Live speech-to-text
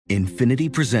Infinity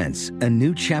presents a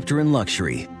new chapter in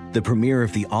luxury, the premiere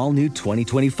of the all-new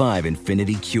 2025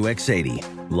 Infinity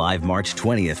QX80, live March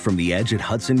 20th from the Edge at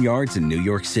Hudson Yards in New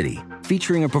York City,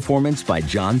 featuring a performance by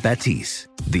John Batiste.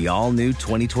 The all-new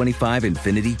 2025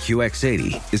 Infinity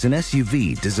QX80 is an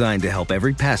SUV designed to help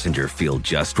every passenger feel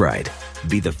just right.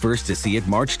 Be the first to see it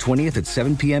March 20th at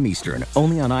 7 p.m. Eastern,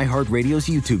 only on iHeartRadio's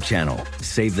YouTube channel.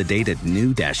 Save the date at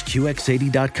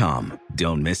new-QX80.com.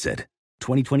 Don't miss it.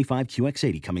 2025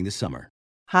 QX80 coming this summer.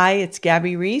 Hi, it's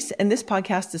Gabby Reese, and this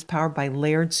podcast is powered by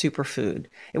Laird Superfood.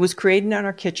 It was created in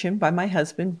our kitchen by my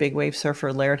husband, big wave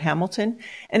surfer Laird Hamilton,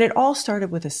 and it all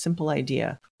started with a simple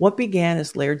idea. What began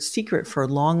as Laird's secret for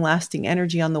long-lasting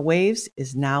energy on the waves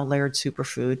is now Laird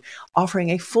Superfood, offering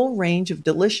a full range of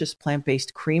delicious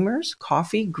plant-based creamers,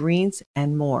 coffee, greens,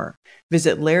 and more.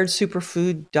 Visit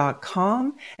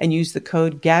lairdsuperfood.com and use the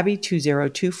code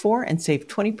GABBY2024 and save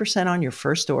 20% on your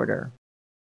first order.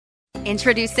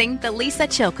 Introducing the Lisa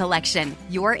Chill Collection,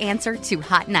 your answer to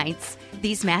hot nights.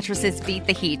 These mattresses beat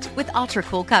the heat with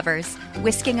ultra-cool covers,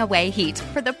 whisking away heat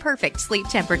for the perfect sleep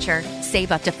temperature.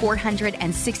 Save up to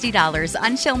 $460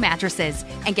 on Chill mattresses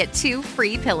and get 2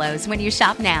 free pillows when you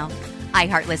shop now.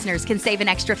 iHeart listeners can save an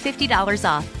extra $50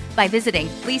 off by visiting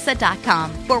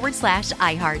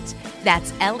lisa.com/iHeart.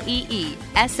 That's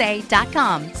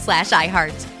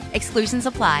LEESA.com/iHeart. Exclusions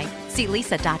apply. See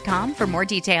lisa.com for more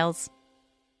details.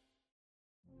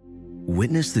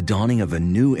 Witness the dawning of a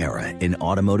new era in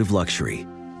automotive luxury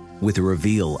with a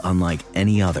reveal unlike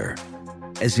any other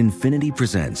as Infinity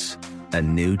presents a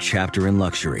new chapter in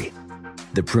luxury,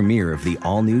 the premiere of the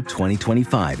all-new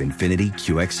 2025 Infinity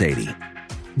QX80.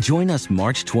 Join us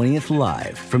March 20th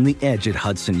live from the Edge at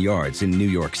Hudson Yards in New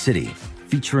York City,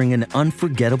 featuring an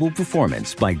unforgettable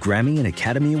performance by Grammy and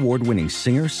Academy Award-winning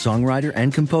singer, songwriter,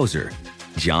 and composer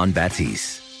John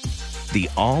Batiste. The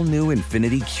all-new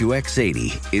Infinity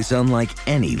QX80 is unlike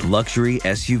any luxury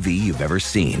SUV you've ever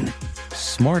seen.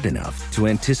 Smart enough to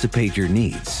anticipate your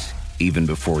needs, even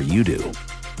before you do.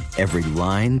 Every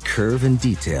line, curve, and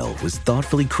detail was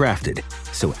thoughtfully crafted,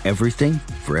 so everything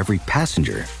for every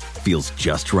passenger feels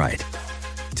just right.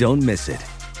 Don't miss it.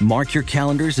 Mark your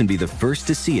calendars and be the first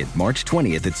to see it March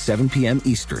 20th at 7 p.m.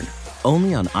 Eastern,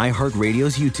 only on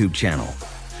iHeartRadio's YouTube channel.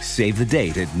 Save the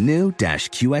date at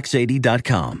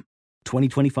new-QX80.com.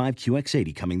 2025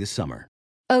 QX80 coming this summer.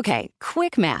 Okay,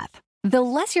 quick math. The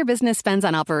less your business spends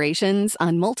on operations,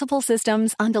 on multiple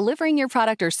systems, on delivering your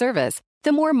product or service,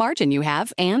 the more margin you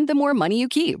have and the more money you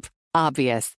keep.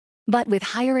 Obvious. But with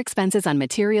higher expenses on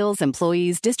materials,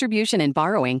 employees, distribution, and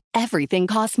borrowing, everything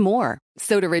costs more.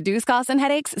 So to reduce costs and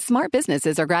headaches, smart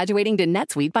businesses are graduating to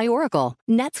NetSuite by Oracle.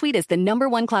 NetSuite is the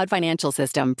 #1 cloud financial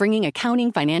system, bringing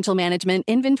accounting, financial management,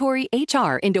 inventory,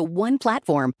 HR into one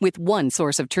platform with one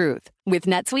source of truth. With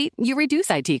NetSuite, you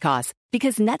reduce IT costs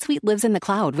because NetSuite lives in the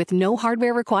cloud with no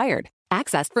hardware required,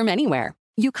 accessed from anywhere.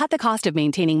 You cut the cost of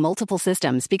maintaining multiple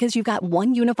systems because you've got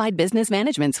one unified business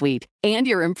management suite. And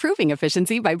you're improving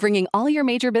efficiency by bringing all your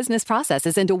major business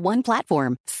processes into one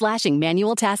platform, slashing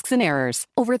manual tasks and errors.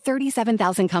 Over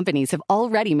 37,000 companies have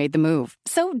already made the move.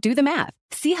 So do the math.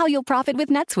 See how you'll profit with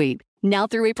NetSuite. Now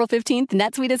through April 15th,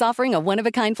 NetSuite is offering a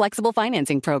one-of-a-kind flexible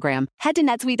financing program. Head to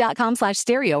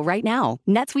netsuite.com/stereo right now.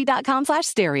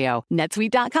 netsuite.com/stereo.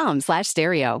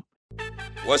 netsuite.com/stereo.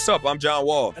 What's up? I'm John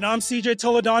Wall. And I'm CJ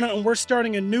Toledano, and we're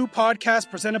starting a new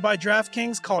podcast presented by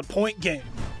DraftKings called Point Game.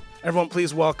 Everyone,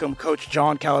 please welcome Coach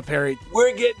John Calipari.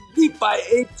 We're getting beat by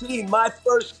 18. My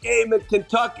first game in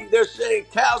Kentucky, they're saying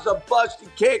Cal's a bust. He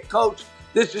can't coach.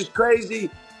 This is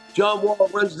crazy. John Wall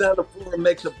runs down the floor and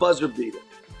makes a buzzer beater.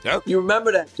 Yep. You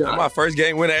remember that, John? That's my first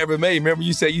game winner I ever made. Remember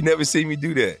you said you never see me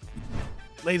do that.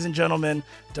 Ladies and gentlemen,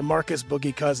 DeMarcus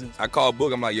Boogie Cousins. I called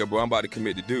Book. I'm like, yo, bro, I'm about to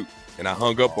commit to Duke. And I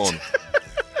hung up on him.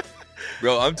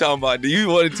 Bro, I'm talking about, do you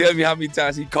want to tell me how many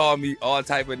times he called me all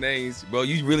type of names? Bro,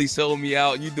 you really sold me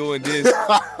out. You doing this.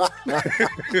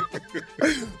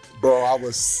 Bro, I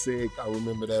was sick. I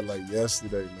remember that like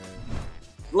yesterday, man.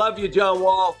 Love you, John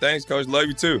Wall. Thanks, Coach. Love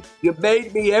you, too. You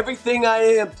made me everything I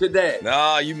am today.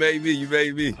 Nah, you made me. You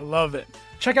made me. I love it.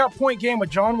 Check out Point Game with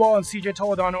John Wall and CJ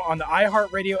Toledano on the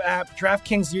iHeartRadio app,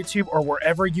 DraftKings YouTube, or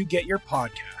wherever you get your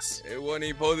podcasts. It wasn't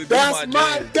even supposed to be That's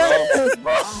my game,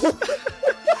 bro.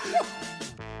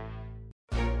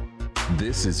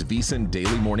 This is VSiN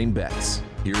Daily Morning Bets.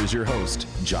 Here is your host,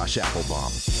 Josh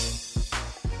Applebaum.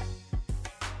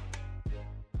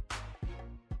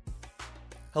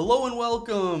 Hello and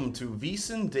welcome to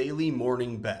VSiN Daily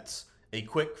Morning Bets, a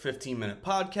quick 15-minute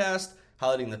podcast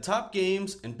highlighting the top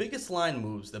games and biggest line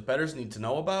moves that bettors need to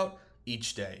know about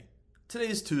each day. Today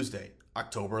is Tuesday,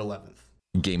 October 11th.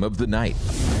 Game of the night.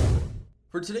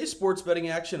 For today's sports betting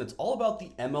action, it's all about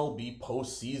the MLB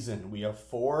postseason. We have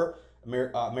 4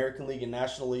 American League and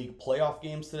National League playoff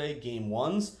games today, game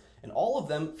 1s, and all of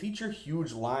them feature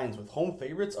huge lines with home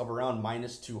favorites of around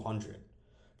minus 200.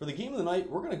 For the game of the night,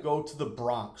 we're going to go to the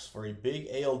Bronx for a big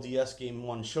ALDS Game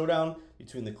 1 showdown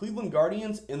between the Cleveland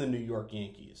Guardians and the New York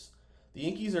Yankees. The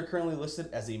Yankees are currently listed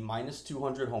as a minus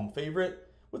 200 home favorite,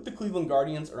 with the Cleveland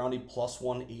Guardians around a plus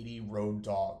 180 road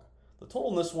dog. The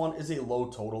total in this one is a low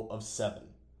total of 7.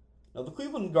 Now, the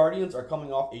Cleveland Guardians are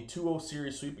coming off a 2-0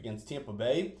 series sweep against Tampa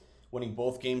Bay, winning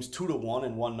both games 2-1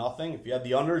 and 1-0. If you had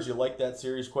the unders, you like that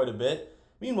series quite a bit.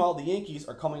 Meanwhile, the Yankees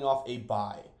are coming off a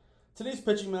bye. Today's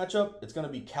pitching matchup, it's going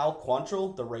to be Cal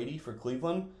Quantrill, the righty for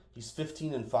Cleveland. He's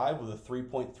 15-5 with a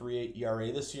 3.38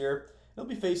 ERA this year. He'll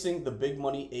be facing the big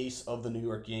money ace of the New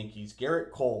York Yankees,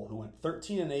 Garrett Cole, who went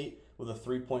 13-8 with a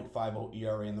 3.50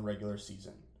 ERA in the regular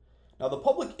season. Now, the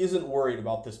public isn't worried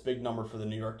about this big number for the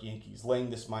New York Yankees, laying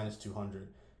this minus 200.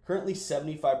 Currently,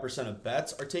 75% of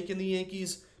bets are taking the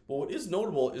Yankees, but what is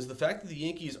notable is the fact that the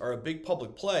Yankees are a big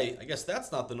public play. I guess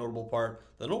that's not the notable part.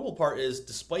 The notable part is,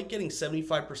 despite getting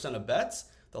 75% of bets,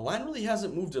 the line really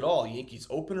hasn't moved at all. Yankees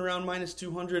open around minus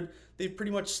 200. They've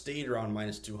pretty much stayed around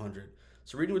minus 200.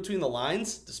 So reading between the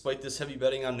lines, despite this heavy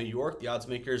betting on New York, the odds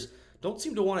makers don't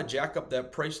seem to want to jack up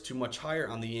that price too much higher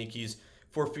on the Yankees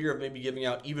for fear of maybe giving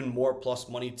out even more plus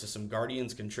money to some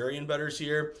Guardians contrarian bettors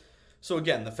here. So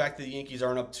again, the fact that the Yankees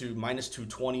aren't up to minus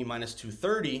 220, minus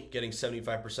 230, getting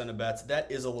 75% of bets,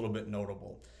 that is a little bit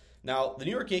notable. Now, the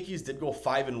New York Yankees did go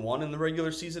 5-1 in the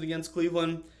regular season against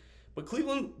Cleveland, but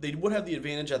Cleveland, they would have the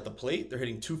advantage at the plate. They're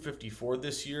hitting 254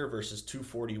 this year versus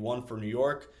 241 for New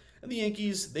York. And the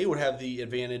Yankees, they would have the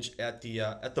advantage at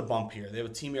the bump here. They have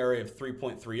a team ERA of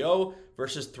 3.30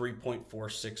 versus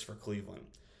 3.46 for Cleveland.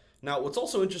 Now, what's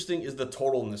also interesting is the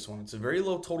total in this one. It's a very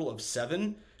low total of 7.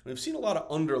 And we've seen a lot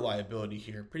of under liability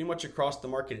here. Pretty much across the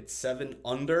market, it's 7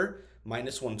 under,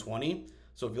 minus 120.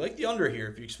 So if you like the under here,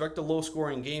 if you expect a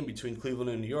low-scoring game between Cleveland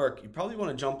and New York, you probably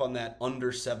want to jump on that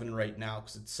under 7 right now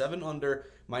because it's 7 under,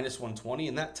 minus 120.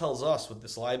 And that tells us, with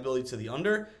this liability to the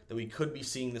under, that we could be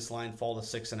seeing this line fall to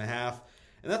 6.5.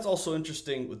 And that's also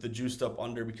interesting with the juiced up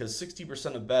under because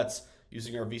 60% of bets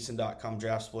using our VSiN.com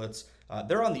draft splits,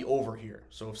 they're on the over here.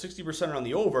 So if 60% are on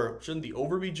the over, shouldn't the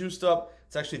over be juiced up?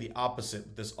 It's actually the opposite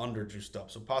with this under juiced up.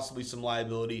 So possibly some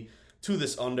liability to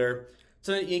this under.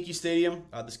 Tonight at Yankee Stadium,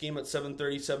 this game at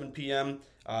 7:37 p.m.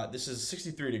 This is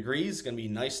 63 degrees. It's going to be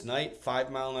a nice night.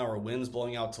 5-mile-an-hour winds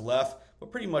blowing out to left,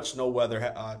 but pretty much no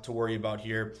weather to worry about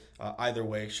here. Either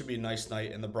way, should be a nice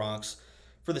night in the Bronx.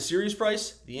 For the series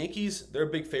price, the Yankees, they're a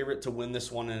big favorite to win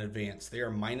this one in advance. They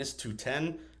are minus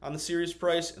 210 on the series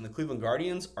price, and the Cleveland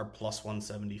Guardians are plus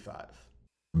 175.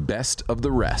 Best of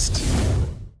the rest.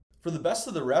 For the best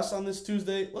of the rest on this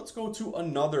Tuesday, let's go to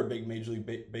another big Major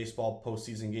League Baseball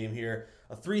postseason game here.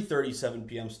 A 3:37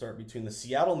 p.m. start between the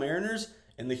Seattle Mariners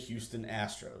and the Houston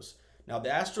Astros. Now, the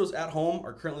Astros at home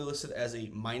are currently listed as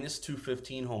a minus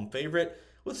 215 home favorite,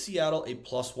 with Seattle a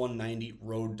plus 190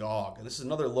 road dog. And this is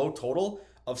another low total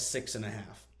of 6.5.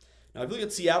 Now, if you look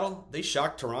at Seattle, they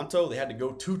shocked Toronto. They had to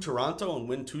go to Toronto and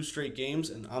win 2 straight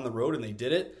games and on the road, and they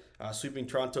did it, sweeping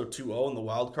Toronto 2-0 in the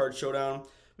wild card showdown.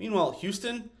 Meanwhile,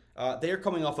 Houston, they are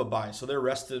coming off a bye, so they're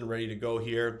rested and ready to go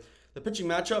here. The pitching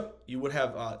matchup, you would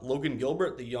have Logan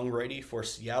Gilbert, the young righty for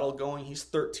Seattle, going. He's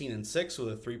 13-6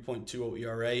 with a 3.20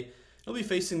 ERA. He'll be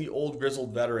facing the old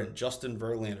grizzled veteran, Justin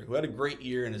Verlander, who had a great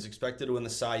year and is expected to win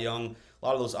the Cy Young. A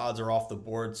lot of those odds are off the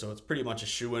board, so it's pretty much a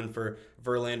shoo-in for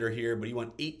Verlander here. But he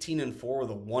went 18-4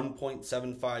 with a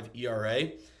 1.75 ERA.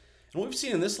 And what we've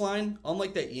seen in this line,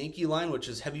 unlike that Yankee line, which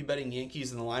is heavy betting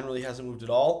Yankees and the line really hasn't moved at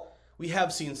all, we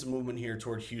have seen some movement here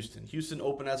toward Houston. Houston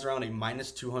opened as around a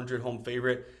minus 200 home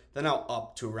favorite. They're now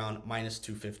up to around minus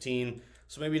 215.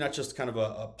 So maybe not just kind of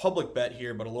a public bet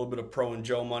here, but a little bit of pro and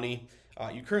Joe money.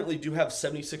 You currently do have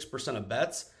 76% of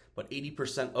bets, but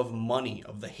 80% of money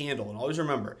of the handle. And always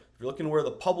remember, if you're looking where the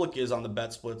public is on the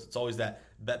bet splits, it's always that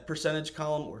bet percentage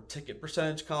column or ticket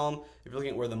percentage column. If you're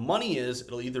looking at where the money is,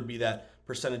 it'll either be that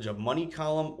percentage of money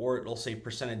column or it'll say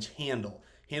percentage handle.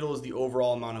 Handle is the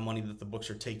overall amount of money that the books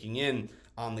are taking in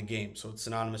on the game. So it's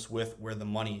synonymous with where the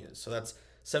money is. So that's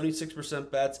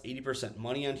 76% bets, 80%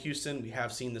 money on Houston. We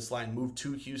have seen this line move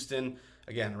to Houston,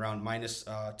 again, around minus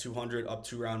 200 up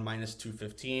to around minus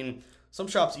 215. Some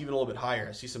shops even a little bit higher.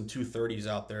 I see some 230s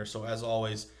out there. So as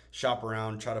always, shop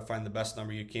around, try to find the best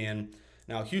number you can.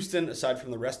 Now, Houston, aside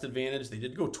from the rest advantage, they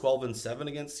did go 12-7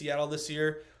 against Seattle this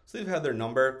year. So they've had their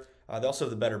number. They also have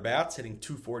the better bats, hitting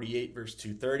 248 versus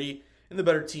 230. And the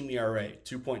better team ERA,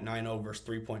 2.90 versus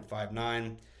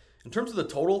 3.59. In terms of the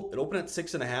total, it opened at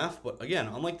 6.5, but again,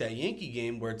 unlike that Yankee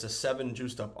game where it's a 7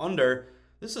 juiced up under,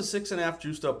 this is a 6.5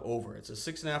 juiced up over. It's a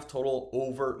 6.5 total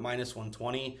over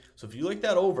 -120. So if you like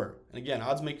that over, and again,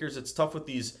 odds makers, it's tough with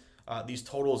these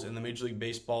totals in the Major League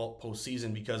Baseball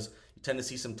postseason because you tend to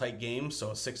see some tight games.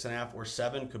 So a 6.5 or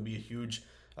 7 could be a huge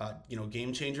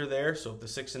game changer there. So if the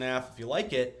 6.5, if you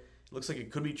like it, it looks like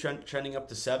it could be trending up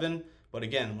to 7. But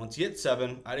again, once you hit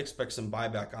 7, I'd expect some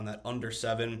buyback on that under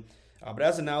 7. But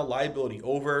as of now, liability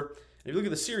over. And if you look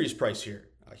at the series price here,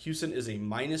 Houston is a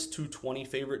 -220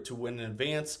 favorite to win in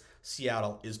advance.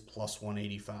 Seattle is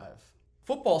 +185.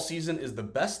 Football season is the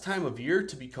best time of year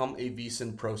to become a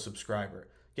VSiN Pro subscriber.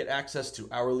 Get access to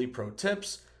hourly pro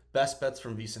tips, best bets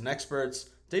from VSiN experts,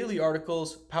 daily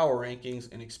articles, power rankings,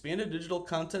 and expanded digital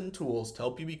content and tools to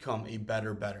help you become a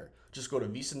better. Just go to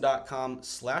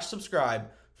vsin.com/subscribe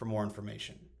for more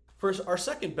information. For our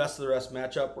second best of the rest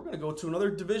matchup, we're going to go to another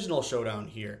divisional showdown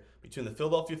here between the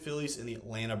Philadelphia Phillies and the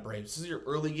Atlanta Braves. This is your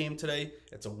early game today.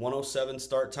 It's a 1:07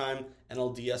 start time,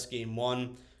 NLDS Game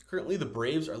 1. Currently, the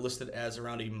Braves are listed as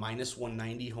around a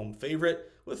 -190 home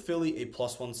favorite, with Philly a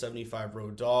 +175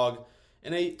 road dog,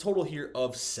 and a total here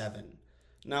of 7.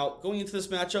 Now, going into this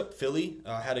matchup, Philly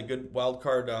had a good wild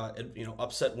card,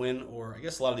 upset win, or I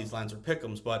guess a lot of these lines are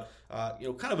pick'ems, but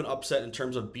kind of an upset in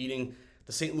terms of beating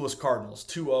the St. Louis Cardinals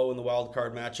 2-0 in the wild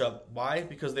card matchup. Why?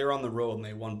 Because they were on the road and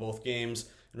they won both games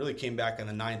and really came back in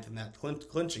the 9th in that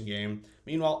clinching game.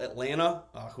 Meanwhile, Atlanta,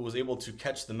 who was able to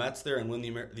catch the Mets there and win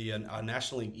the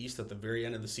National League East at the very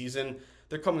end of the season,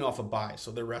 they're coming off a bye,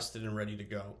 so they're rested and ready to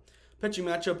go. Pitching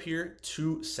matchup here,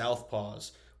 2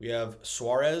 southpaws. We have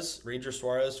Ranger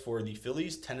Suarez for the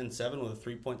Phillies, 10-7 with a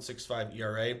 3.65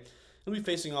 ERA. He'll be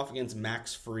facing off against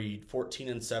Max Fried,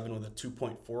 14-7 with a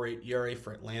 2.48 ERA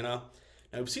for Atlanta.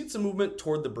 Now, we've seen some movement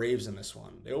toward the Braves in this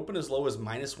one. They open as low as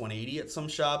 -180 at some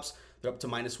shops. They're up to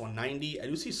 -190. I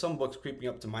do see some books creeping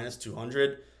up to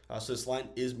 -200. So this line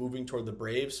is moving toward the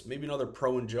Braves. Maybe another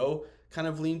Pro and Joe kind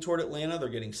of lean toward Atlanta. They're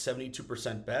getting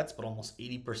 72% bets, but almost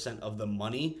 80% of the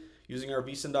money using our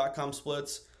vsin.com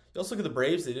splits. You also look at the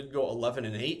Braves. They did go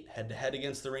 11-8 head-to-head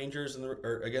against the Rangers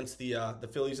against the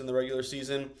Phillies in the regular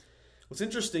season. What's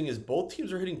interesting is both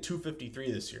teams are hitting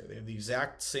 .253 this year. They have the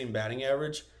exact same batting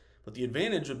average, but the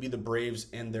advantage would be the Braves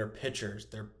and their pitchers.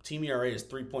 Their team ERA is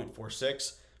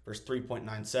 3.46 versus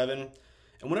 3.97.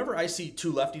 And whenever I see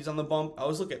 2 lefties on the bump, I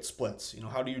always look at splits.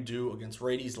 How do you do against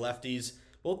righties, lefties?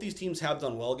 Both these teams have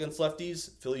done well against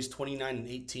lefties. Phillies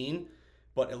 29-18,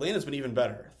 but Atlanta's been even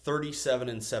better,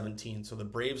 37-17. So the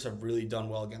Braves have really done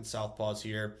well against southpaws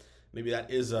here. Maybe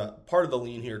that is a part of the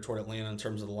lean here toward Atlanta in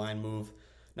terms of the line move.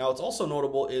 Now, what's also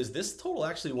notable is this total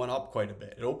actually went up quite a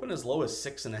bit. It opened as low as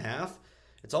 6.5.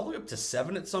 It's all the way up to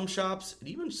 7 at some shops, and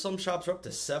even some shops are up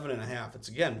to 7.5. It's,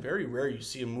 again, very rare you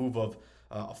see a move of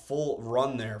a full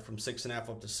run there from 6.5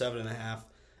 up to 7.5.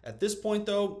 At this point,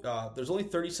 though, there's only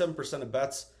 37% of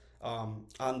bets on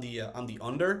the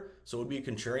under, so it would be a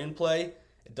contrarian play.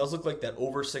 It does look like that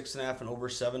over 6.5 and over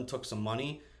 7 took some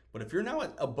money, but if you're now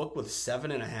at a book with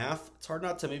 7.5, it's hard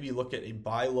not to maybe look at a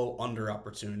buy low under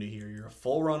opportunity here. You're a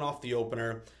full run off the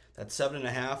opener. That's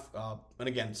 7.5, and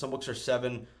again, some books are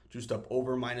 7 juiced up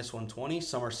over -120.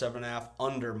 Some are 7.5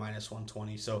 under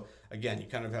 -120. So again, you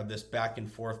kind of have this back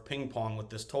and forth ping pong with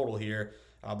this total here.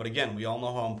 But again, we all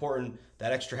know how important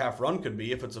that extra half run could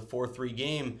be. If it's a 4-3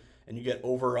 game and you get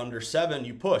over or under 7,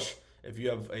 you push. If you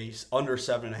have a under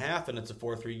 7.5 and it's a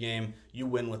 4-3 game, you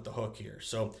win with the hook here.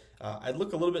 So I'd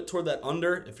look a little bit toward that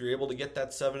under if you're able to get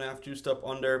that 7.5 juiced up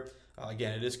under.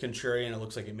 Again, it is contrarian. It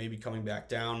looks like it may be coming back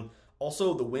down.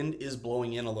 Also, the wind is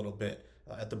blowing in a little bit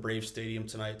at the Braves Stadium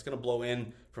tonight. It's going to blow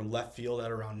in from left field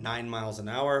at around 9 miles an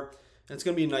hour. And it's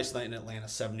going to be a nice night in Atlanta,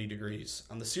 70 degrees.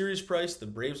 On the series price, the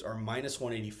Braves are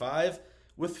 -185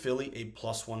 with Philly a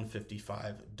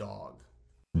 +155 dog.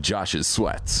 Josh's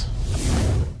Sweats.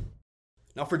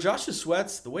 Now for Josh's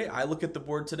Sweats, the way I look at the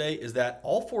board today is that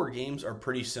all 4 games are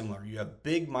pretty similar. You have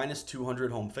big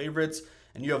 -200 home favorites,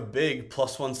 and you have big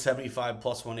 +175,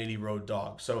 +180 road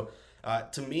dogs. So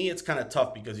to me, it's kind of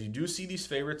tough because you do see these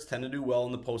favorites tend to do well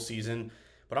in the postseason,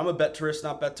 but I'm a bet to risk,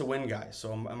 not bet to win guy.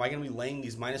 So am I going to be laying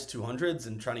these -200s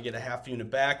and trying to get a half unit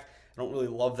back? I don't really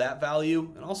love that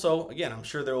value. And also, again, I'm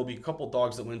sure there will be a couple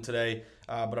dogs that win today,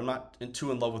 but I'm not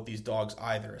too in love with these dogs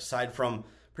either. Aside from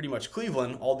pretty much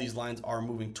Cleveland, all these lines are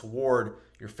moving toward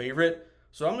your favorite.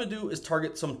 So what I'm going to do is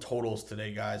target some totals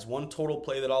today, guys. One total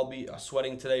play that I'll be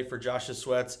sweating today for Josh's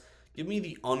Sweats. Give me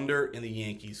the under in the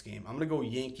Yankees game. I'm going to go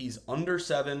Yankees under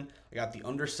 7. I got the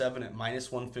under 7 at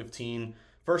 -115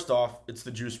 First off, it's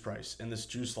the juice price and this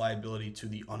juice liability to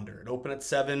the under. It opened at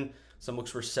 7. Some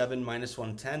looks were 7 minus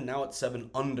 110. Now it's 7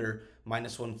 under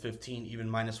minus 115, even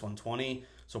minus 120.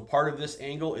 So part of this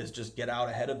angle is just get out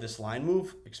ahead of this line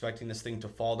move, expecting this thing to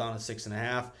fall down to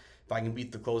 6.5. If I can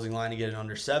beat the closing line and get it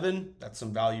under 7, that's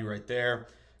some value right there.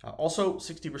 Also,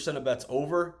 60% of bets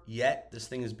over, yet this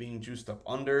thing is being juiced up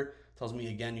under. Tells me,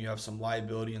 again, you have some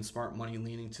liability and smart money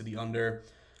leaning to the under.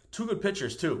 Two good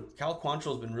pitchers, too. Cal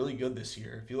Quantrill has been really good this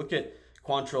year. If you look at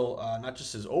Quantrill, not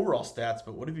just his overall stats,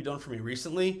 but what have you done for me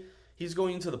recently? He's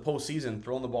going into the postseason,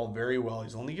 throwing the ball very well.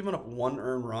 He's only given up 1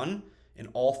 earned run in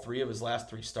all 3 of his last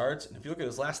 3 starts. And if you look at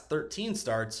his last 13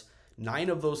 starts, 9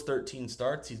 of those 13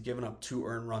 starts, he's given up 2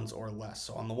 earned runs or less.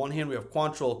 So on the one hand, we have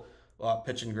Quantrill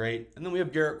pitching great. And then we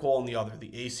have Garrett Cole on the other,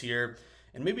 the ace here.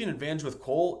 And maybe an advantage with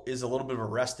Cole is a little bit of a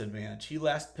rest advantage. He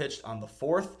last pitched on the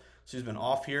 4th, so he's been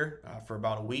off here for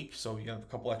about a week. So you have a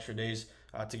couple extra days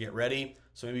to get ready.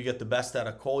 So maybe you get the best out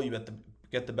of Cole. You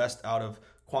get the best out of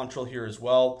Quantrill here as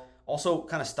well. Also,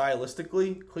 kind of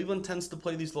stylistically, Cleveland tends to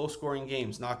play these low-scoring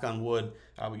games, knock on wood.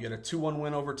 We get a 2-1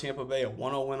 win over Tampa Bay, a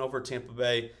 1-0 win over Tampa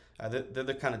Bay. They're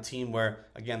the kind of team where,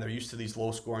 again, they're used to these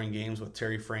low-scoring games with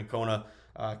Terry Francona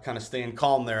kind of staying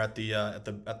calm there at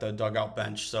the dugout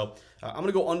bench. So I'm going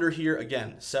to go under here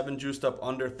again. 7 juiced up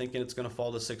under, thinking it's going to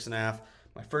fall to 6.5.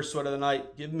 My first sweat of the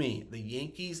night, give me the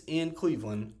Yankees in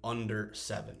Cleveland under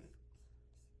 7.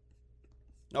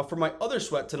 Now for my other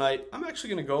sweat tonight, I'm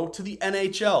actually going to go to the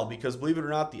NHL because, believe it or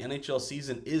not, the NHL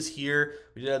season is here.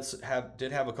 We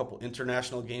did have a couple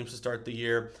international games to start the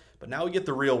year, but now we get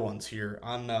the real ones here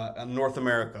on North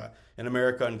America, in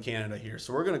America and Canada here.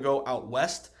 So we're going to go out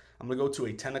west. I'm going to go to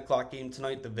a 10 o'clock game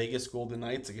tonight, the Vegas Golden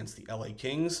Knights against the LA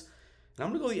Kings. And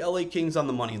I'm going to go the LA Kings on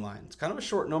the money line. It's kind of a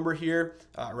short number here,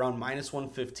 around minus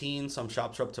 115. Some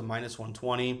shops are up to minus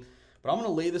 120. But I'm going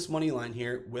to lay this money line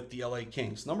here with the LA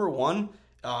Kings. Number one,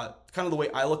 kind of the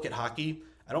way I look at hockey,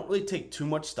 I don't really take too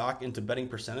much stock into betting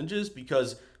percentages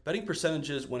because betting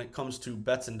percentages when it comes to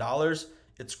bets and dollars,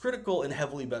 it's critical in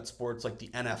heavily bet sports like the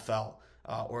NFL.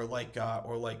 Or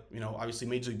obviously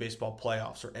Major League Baseball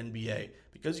playoffs or NBA,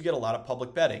 because you get a lot of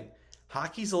public betting.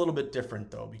 Hockey's a little bit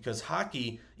different though, because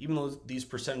hockey, even though these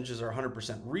percentages are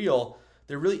 100% real,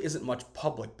 there really isn't much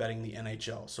public betting the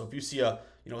NHL. So if you see a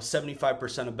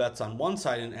 75% of bets on one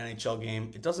side in an NHL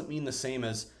game, it doesn't mean the same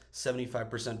as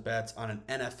 75% bets on an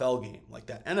NFL game. Like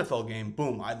that NFL game,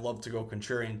 boom, I'd love to go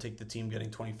contrarian and take the team getting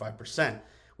 25%.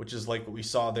 Which is like what we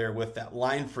saw there with that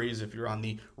line freeze. If you're on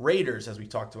the Raiders, as we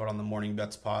talked about on the Morning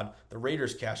Bets pod, the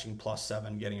Raiders cashing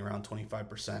 +7, getting around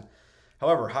 25%.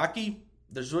 However, hockey,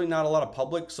 there's really not a lot of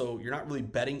public, so you're not really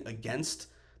betting against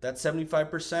that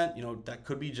 75%. That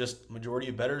could be just majority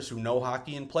of bettors who know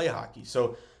hockey and play hockey.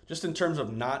 So just in terms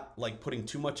of not like putting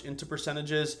too much into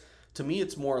percentages, to me,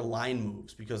 it's more line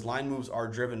moves because line moves are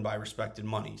driven by respected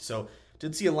money. So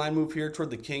did see a line move here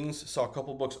toward the Kings. Saw a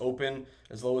couple books open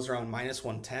as low as around minus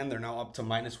 110. They're now up to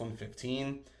minus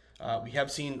 115. We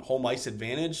have seen home ice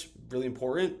advantage, really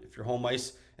important. If you're home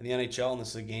ice in the NHL, and this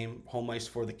is a game, home ice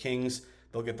for the Kings,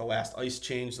 they'll get the last ice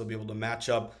change. They'll be able to match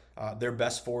up their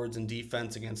best forwards in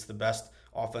defense against the best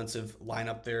offensive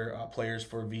lineup there, players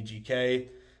for VGK.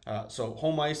 So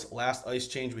home ice, last ice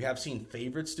change. We have seen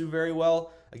favorites do very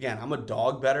well. Again, I'm a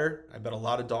dog better. I bet a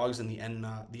lot of dogs in the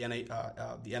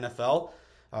NFL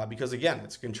because, again,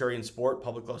 it's a contrarian sport.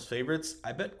 Public loves favorites.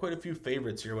 I bet quite a few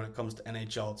favorites here when it comes to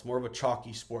NHL. It's more of a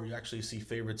chalky sport. You actually see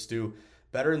favorites do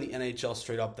better in the NHL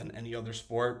straight up than any other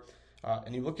sport.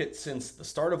 And you look at since the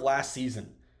start of last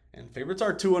season, and favorites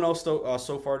are 2-0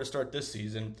 so far to start this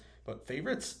season. But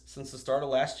favorites since the start of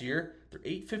last year, they're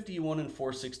 851 and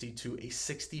 462, a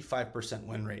 65%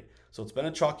 win rate. So it's been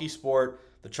a chalky sport.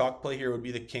 The chalk play here would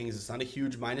be the Kings. It's not a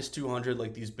huge minus 200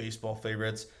 like these baseball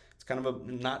favorites. It's kind of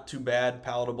a not too bad,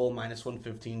 palatable minus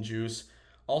 115 juice.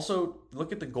 Also,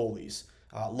 look at the goalies.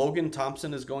 Logan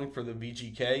Thompson is going for the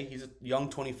VGK. He's a young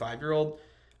 25-year-old.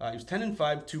 He was 10-5,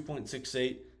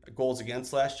 2.68 goals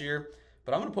against last year.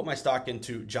 But I'm going to put my stock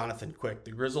into Jonathan Quick,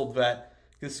 the grizzled vet.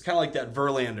 This is kind of like that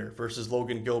Verlander versus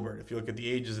Logan Gilbert, if you look at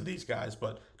the ages of these guys.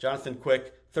 But Jonathan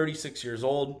Quick, 36 years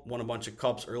old, won a bunch of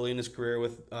cups early in his career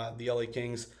with the LA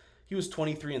Kings. He was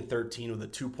 23-13 with a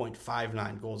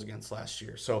 2.59 goals against last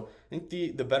year. So I think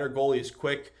the better goalie is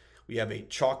Quick. We have a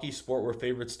chalky sport where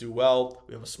favorites do well.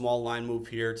 We have a small line move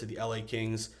here to the LA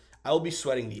Kings. I will be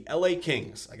sweating the LA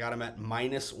Kings. I got them at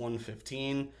minus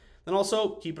 115. Then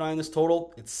also, keep an eye on this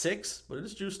total. It's 6, but it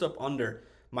is juiced up under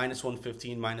minus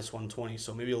 115, minus 120.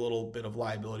 So maybe a little bit of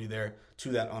liability there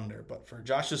to that under. But for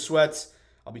Josh's sweats,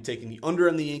 I'll be taking the under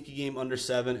in the Yankee game, under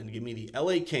 7, and give me the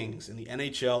LA Kings in the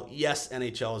NHL. Yes,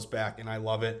 NHL is back, and I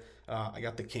love it. I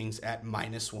got the Kings at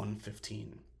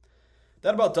 -115.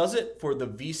 That about does it for the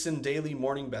VSiN Daily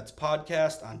Morning Bets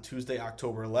podcast on Tuesday,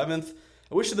 October 11th.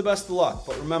 I wish you the best of luck,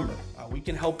 but remember, we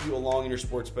can help you along in your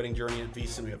sports betting journey at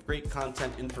VSiN. We have great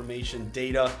content, information,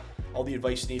 data, all the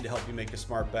advice you need to help you make a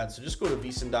smart bet. So just go to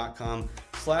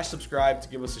vsin.com/subscribe to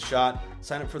give us a shot.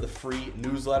 Sign up for the free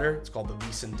newsletter. It's called the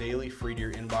VSiN Daily, free to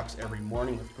your inbox every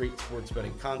morning with great sports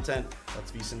betting content.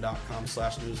 That's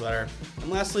vsin.com/newsletter.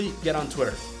 And lastly, get on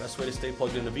Twitter. Best way to stay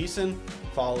plugged into VSiN,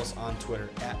 follow us on Twitter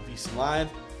at VSiN Live.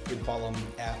 You can follow me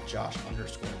at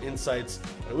Josh_Insights.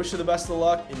 I wish you the best of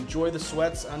luck. Enjoy the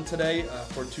sweats on today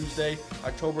for Tuesday,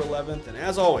 October 11th. And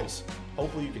as always,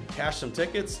 hopefully you can cash some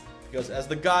tickets because, as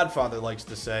the Godfather likes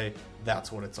to say,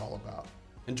 that's what it's all about.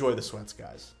 Enjoy the sweats,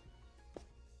 guys.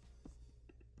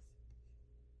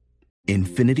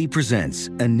 Infiniti presents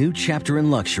a new chapter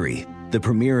in luxury, the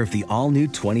premiere of the all-new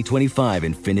 2025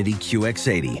 Infiniti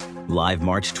QX80, live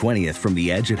March 20th from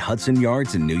the Edge at Hudson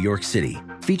Yards in New York City,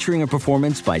 featuring a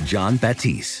performance by John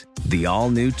Batiste. The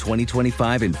all-new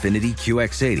 2025 Infiniti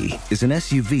QX80 is an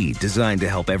SUV designed to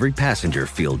help every passenger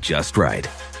feel just right.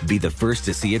 Be the first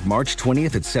to see it March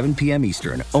 20th at 7 p.m.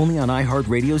 Eastern, only on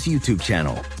iHeartRadio's YouTube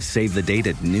channel. Save the date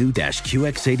at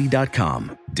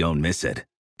new-QX80.com. Don't miss it.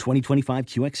 2025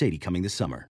 QX80 coming this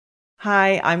summer.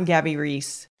 Hi, I'm Gabby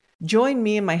Reese. Join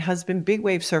me and my husband, big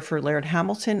wave surfer Laird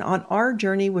Hamilton, on our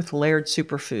journey with Laird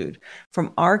Superfood.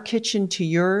 From our kitchen to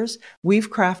yours,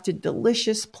 we've crafted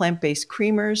delicious plant-based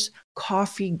creamers,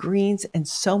 coffee, greens, and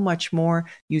so much more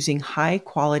using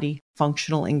high-quality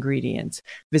functional ingredients.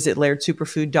 Visit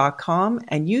lairdsuperfood.com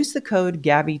and use the code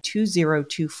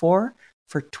GABBY2024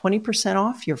 for 20%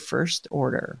 off your first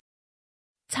order.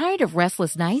 Tired of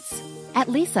restless nights? At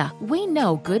Leesa, we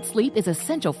know good sleep is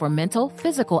essential for mental,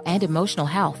 physical, and emotional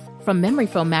health. From memory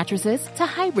foam mattresses to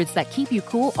hybrids that keep you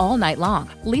cool all night long,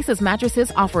 Leesa's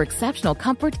mattresses offer exceptional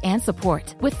comfort and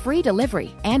support with free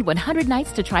delivery and 100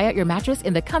 nights to try out your mattress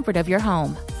in the comfort of your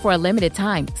home. For a limited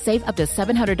time, save up to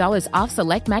 $700 off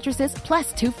select mattresses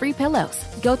plus 2 free pillows.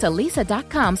 Go to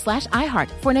leesa.com/iHeart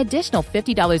for an additional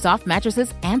 $50 off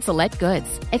mattresses and select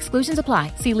goods. Exclusions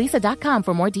apply. See leesa.com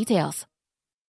for more details.